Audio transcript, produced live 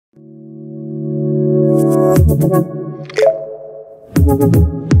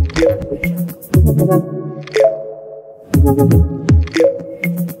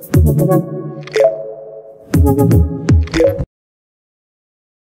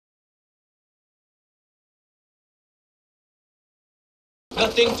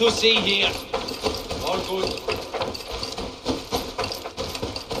Nothing to see here. All good.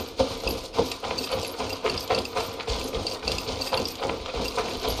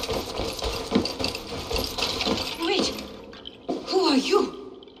 Wait. Who are you?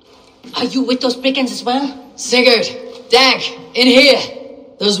 Are you with those brigands as well? Sigurd, Dag, in here.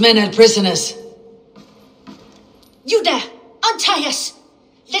 Those men are prisoners. You there! Untie us!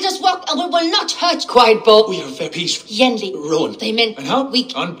 Let us walk and we will not hurt you. Quiet, Bolt. We are very peaceful. Yenli. Rowan. They meant And how? we...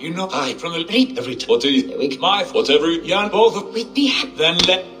 You know, Aye. from the... Read. Every time. What do you... My... Whatever, Jan, both of... We'd be happy. Then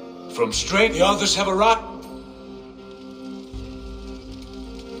let... From straight, the others have a right.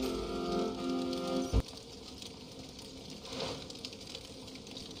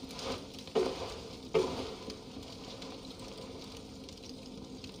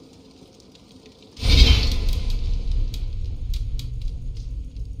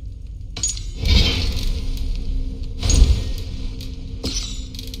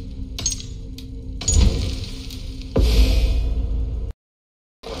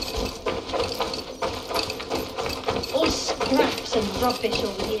 All scraps and rubbish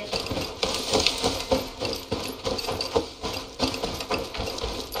over here.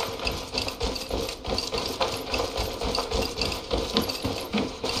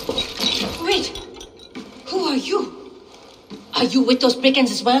 Wait. Who are you? Are you with those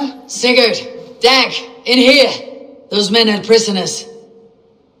brigands as well? Sigurd, Dag, in here. Those men are prisoners.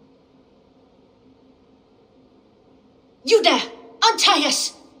 You there! Untie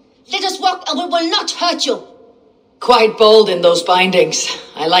us! Let us walk and we will not hurt you. Quite bold in those bindings.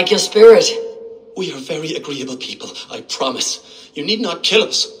 I like your spirit. We are very agreeable people, I promise. You need not kill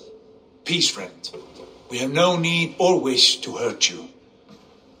us. Peace, friend. We have no need or wish to hurt you.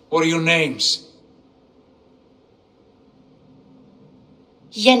 What are your names?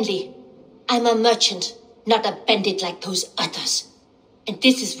 Yenli. I'm a merchant, not a bandit like those others. And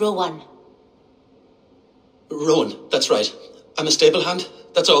this is Rowan. Rowan, that's right. I'm a stable hand,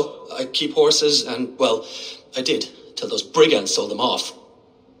 that's all. I keep horses and, well, I did, till those brigands sold them off.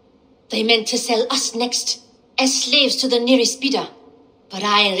 They meant to sell us next, as slaves to the nearest bidder. But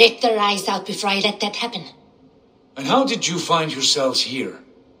I ripped their eyes out before I let that happen. And how did you find yourselves here?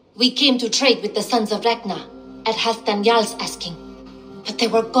 We came to trade with the sons of Ragnar, at Halfdan Jarl's asking. But they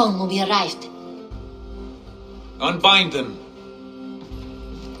were gone when we arrived. Unbind them.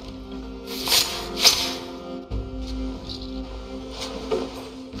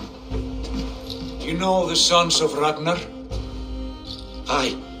 You know the sons of Ragnar?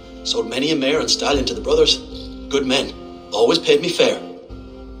 Aye, sold many a mare and stallion to the brothers. Good men, always paid me fair.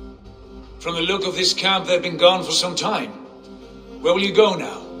 From the look of this camp, they've been gone for some time. Where will you go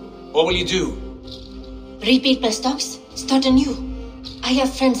now? What will you do? Rebuild my stocks, start anew. I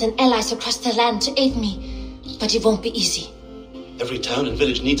have friends and allies across the land to aid me, but it won't be easy. Every town and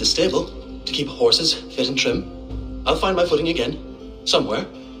village needs a stable to keep horses fit and trim. I'll find my footing again, somewhere.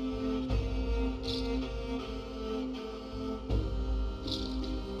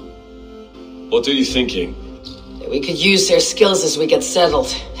 What are you thinking? We could use their skills as we get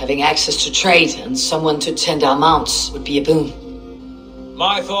settled. Having access to trade and someone to tend our mounts would be a boon.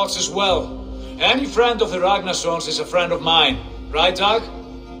 My thoughts as well. Any friend of the Ragnarsons is a friend of mine. Right, Dag?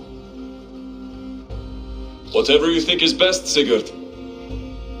 Whatever you think is best, Sigurd.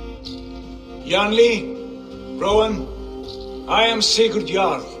 Janli, Rowan, I am Sigurd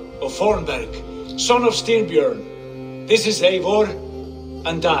Jarl of Fornberg, son of Styrbjörn. This is Eivor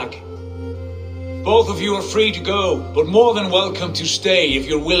and Dag. Both of you are free to go, but more than welcome to stay if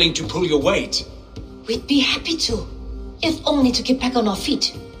you're willing to pull your weight. We'd be happy to, if only to get back on our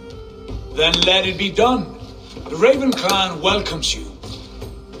feet. Then let it be done. The Raven clan welcomes you.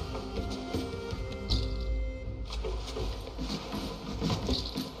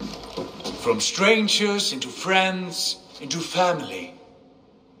 From strangers into friends, into family.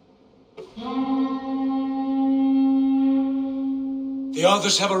 The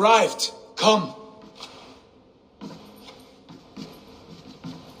others have arrived. Come.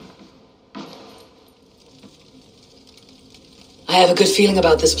 I have a good feeling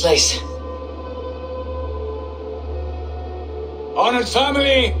about this place. Honored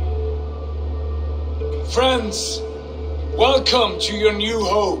family, friends, welcome to your new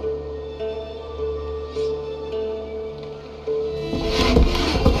home.